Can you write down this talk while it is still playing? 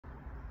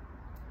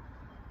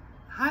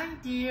Hi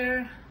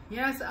dear,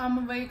 yes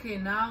I'm Vicky.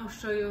 Now I'll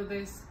show you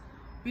this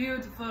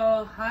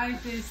beautiful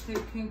high-waisted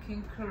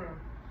kinky curl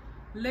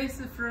lace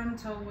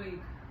frontal wig.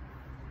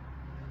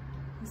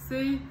 You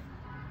see,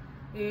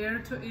 ear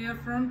to ear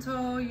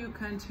frontal, you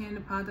can change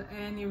the part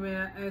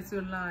anywhere as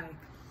you like.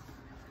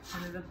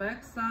 And the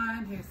back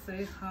side, you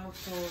see how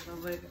full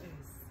the wig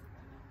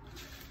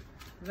is.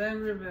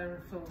 Very, very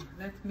full.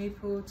 Let me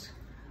put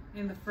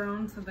in the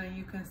front so then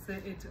you can see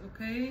it,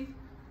 okay?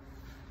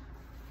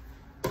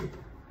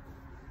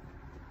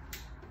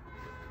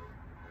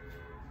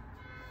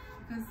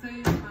 You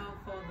can see how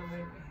full the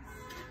wig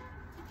is.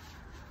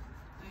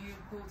 And you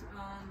put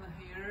on the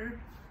hair,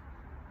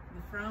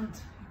 the front,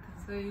 you can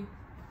see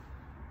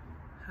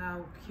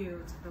how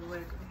cute the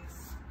wig is.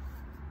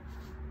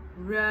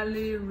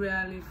 Really,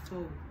 really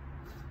full.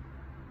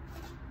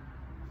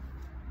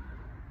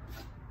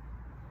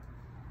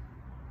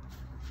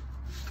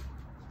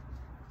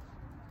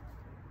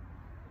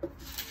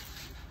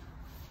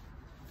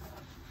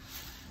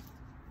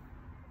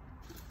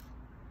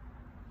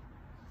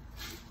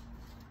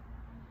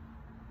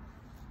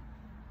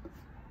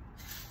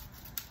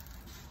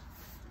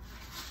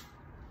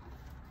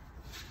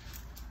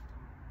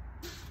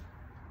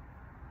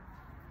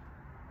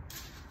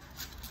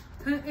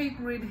 Turn it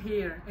right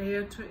here,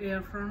 ear to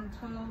ear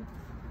frontal.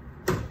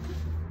 You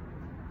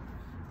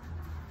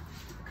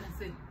can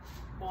see,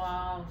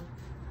 wow,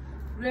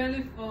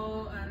 really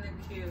full and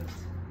cute.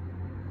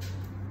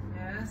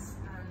 Yes,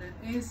 and the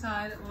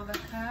inside of the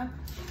cap,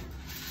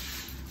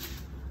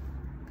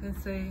 you can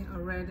see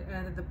already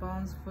added the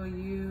bones for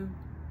you,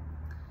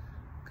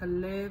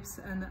 clips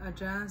and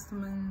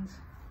adjustment.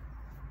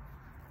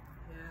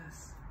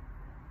 Yes,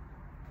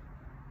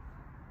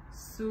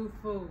 so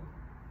full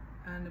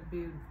and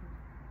beautiful.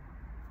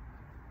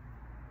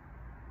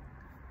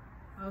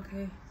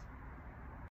 Okay.